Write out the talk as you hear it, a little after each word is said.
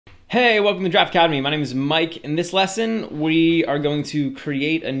Hey, welcome to Draft Academy. My name is Mike. In this lesson, we are going to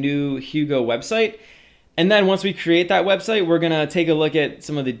create a new Hugo website. And then once we create that website, we're going to take a look at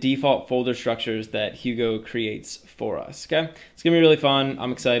some of the default folder structures that Hugo creates for us. Okay, it's going to be really fun.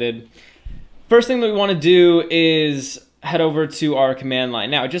 I'm excited. First thing that we want to do is head over to our command line.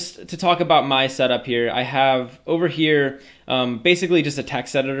 Now, just to talk about my setup here, I have over here basically just a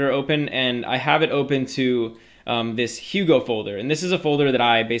text editor open, and I have it open to this Hugo folder. And this is a folder that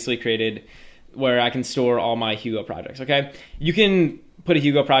I basically created where I can store all my Hugo projects, okay? You can put a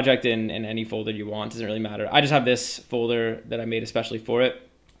Hugo project in any folder you want, doesn't really matter. I just have this folder that I made especially for it.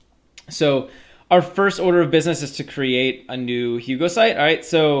 So our first order of business is to create a new Hugo site, all right?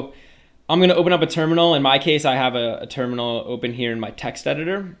 So I'm gonna open up a terminal. In my case, I have a terminal open here in my text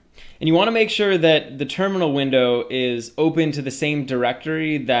editor. And you wanna make sure that the terminal window is open to the same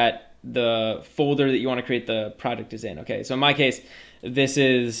directory that the folder that you want to create the project is in. Okay, so in my case, this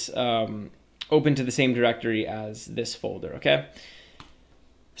is open to the same directory as this folder. Okay,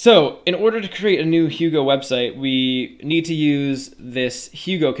 so in order to create a new Hugo website, we need to use this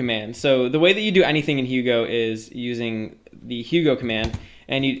Hugo command. So the way that you do anything in Hugo is using the Hugo command,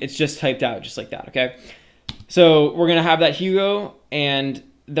 and it's just typed out just like that. Okay, so we're gonna have that Hugo, and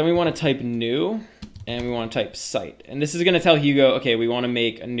then we want to type new. And we want to type site. And this is going to tell Hugo, okay, we want to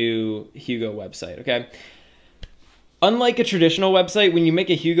make a new Hugo website, okay? Unlike a traditional website, when you make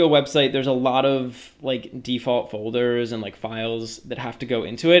a Hugo website, there's a lot of like default folders and like files that have to go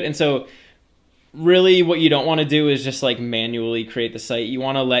into it. And so really what you don't want to do is just like manually create the site. You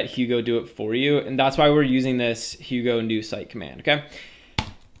want to let Hugo do it for you. And that's why we're using this Hugo new site command, okay?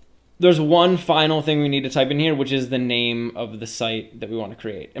 There's one final thing we need to type in here, which is the name of the site that we want to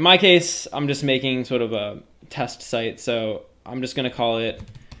create. In my case, I'm just making sort of a test site, so I'm just going to call it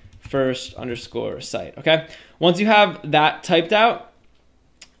first_site, okay? Once you have that typed out,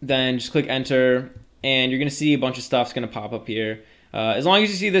 then just click enter, and you're going to see a bunch of stuff's going to pop up here. As long as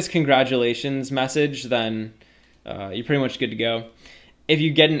you see this congratulations message, then you're pretty much good to go. If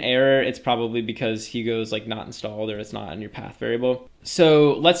you get an error, it's probably because Hugo's like not installed or it's not in your path variable.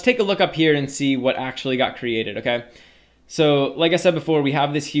 So let's take a look up here and see what actually got created, okay? So like I said before, we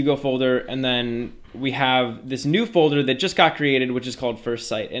have this Hugo folder, and then we have this new folder that just got created, which is called first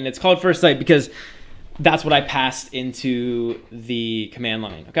site. And it's called first site because that's what I passed into the command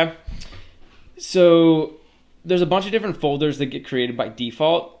line, okay? So there's a bunch of different folders that get created by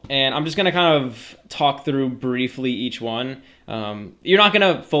default, and I'm just gonna kind of talk through briefly each one. You're not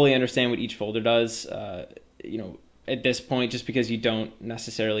gonna fully understand what each folder does, you know, at this point, just because you don't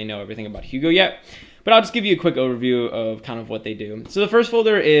necessarily know everything about Hugo yet. But I'll just give you a quick overview of kind of what they do. So the first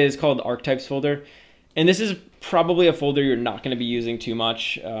folder is called the Archetypes Folder, and this is probably a folder you're not gonna be using too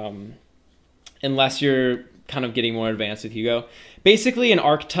much, unless you're kind of getting more advanced with Hugo. Basically, an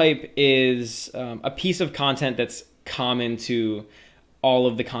archetype is a piece of content that's common to all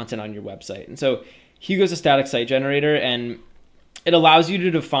of the content on your website. And so Hugo's a static site generator, and it allows you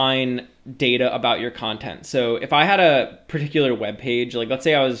to define data about your content. So if I had a particular web page, like let's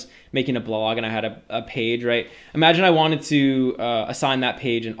say I was making a blog and I had a page, right? Imagine I wanted to assign that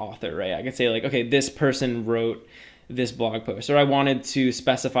page an author, right? I could say like, okay, this person wrote this blog post, or I wanted to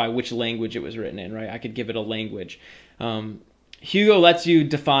specify which language it was written in, right? I could give it a language. Hugo lets you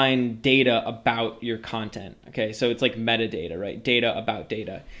define data about your content, okay? So it's like metadata, right? Data about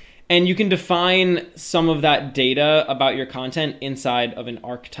data. And you can define some of that data about your content inside of an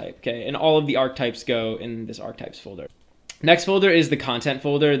archetype, okay? And all of the archetypes go in this archetypes folder. Next folder is the content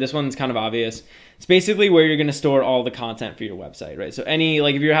folder. This one's kind of obvious. It's basically where you're gonna store all the content for your website, right? So any,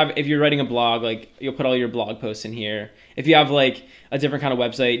 like if you're writing a blog, like you'll put all your blog posts in here. If you have like a different kind of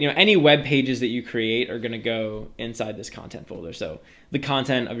website, you know, any web pages that you create are gonna go inside this content folder. So the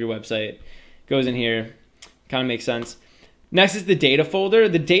content of your website goes in here, kind of makes sense. Next is the data folder.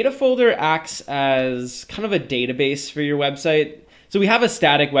 The data folder acts as kind of a database for your website. So we have a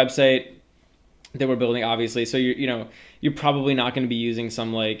static website that we're building, obviously. So you're probably not going to be using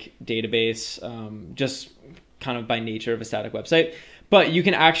some like database, just kind of by nature of a static website. But you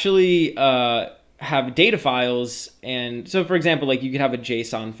can actually have data files. And so for example, like you could have a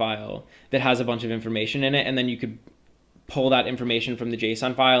JSON file that has a bunch of information in it, and then you could pull that information from the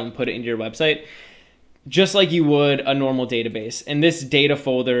JSON file and put it into your website, just like you would a normal database. And this data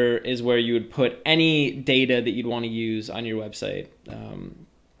folder is where you would put any data that you'd want to use on your website.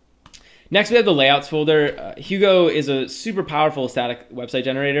 Next, we have the layouts folder. Hugo is a super powerful static website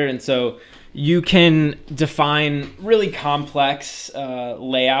generator, and so you can define really complex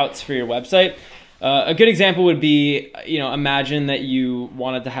layouts for your website. A good example would be, imagine that you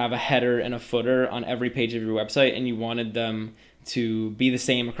wanted to have a header and a footer on every page of your website, and you wanted them to be the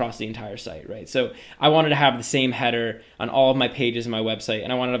same across the entire site, right? So I wanted to have the same header on all of my pages in my website,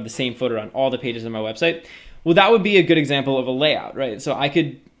 and I wanted to have the same footer on all the pages in my website. Well, that would be a good example of a layout, right? So I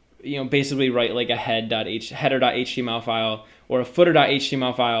could, basically write like a header.html file or a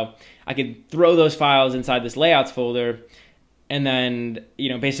footer.html file. I could throw those files inside this layouts folder and then,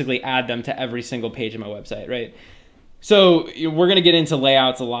 basically add them to every single page of my website, right? So we're going to get into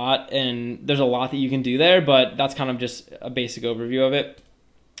layouts a lot, and there's a lot that you can do there, but that's kind of just a basic overview of it.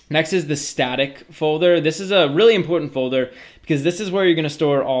 Next is the static folder. This is a really important folder because this is where you're going to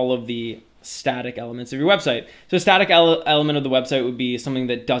store all of the static elements of your website. So a static element of the website would be something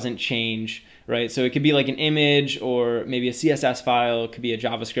that doesn't change, right? So it could be like an image or maybe a CSS file, it could be a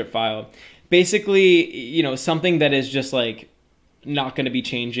JavaScript file. Basically, something that is just like not going to be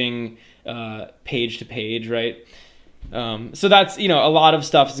changing page to page, right? So that's, a lot of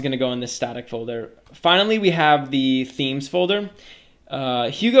stuff is going to go in this static folder. Finally, we have the themes folder.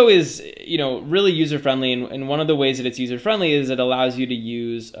 Hugo is, really user-friendly, and one of the ways that it's user-friendly is it allows you to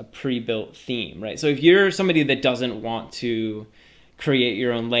use a pre-built theme, right? So if you're somebody that doesn't want to create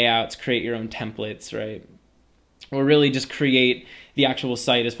your own layouts, create your own templates, right? Or really just create the actual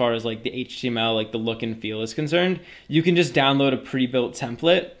site as far as like the HTML, like the look and feel is concerned, you can just download a pre-built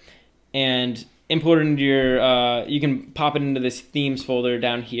template and import it into your, you can pop it into this themes folder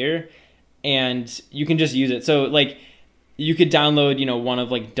down here, and you can just use it. So like you could download, one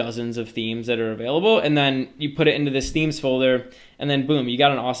of like dozens of themes that are available, and then you put it into this themes folder, and then boom, you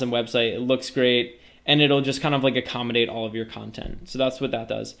got an awesome website. It looks great, and it'll just kind of like accommodate all of your content. So that's what that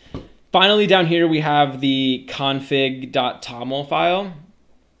does. Finally, down here, we have the config.toml file.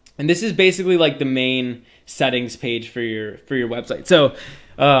 And this is basically like the main settings page for your website. So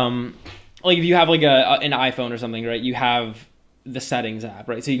like if you have like an iPhone or something, right, you have the settings app,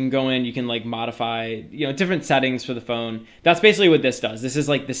 right? So you can go in, you can like modify, different settings for the phone. That's basically what this does. This is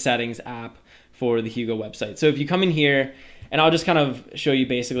like the settings app for the Hugo website. So if you come in here, and I'll just kind of show you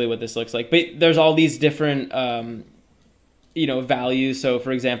basically what this looks like, but there's all these different, values. So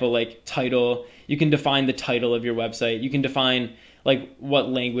for example, like title, you can define the title of your website. You can define like what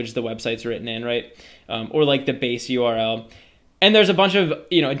language the website's written in, right? Or like the base URL. And there's a bunch of,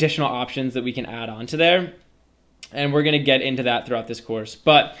 additional options that we can add on to there. And we're going to get into that throughout this course.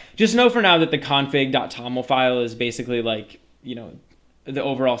 But just know for now that the config.toml file is basically like, the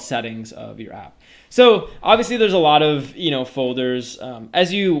overall settings of your app. So obviously there's a lot of, folders.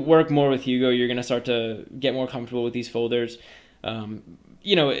 As you work more with Hugo, you're going to start to get more comfortable with these folders. Don't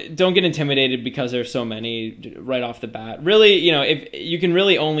get intimidated because there's so many right off the bat. Really, if you can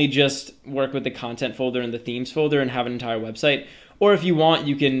really only just work with the content folder and the themes folder and have an entire website. Or if you want,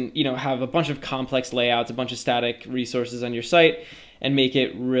 you can, have a bunch of complex layouts, a bunch of static resources on your site and make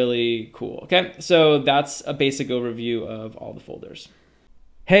it really cool. Okay, so that's a basic overview of all the folders.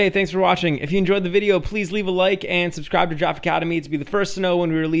 Hey, thanks for watching. If you enjoyed the video, please leave a like and subscribe to Draft Academy to be the first to know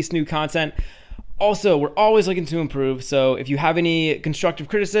when we release new content. Also, we're always looking to improve, so if you have any constructive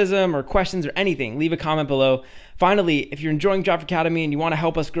criticism or questions or anything, leave a comment below. Finally, if you're enjoying Draft Academy and you want to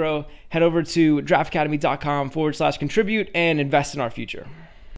help us grow, head over to draftacademy.com/contribute and invest in our future.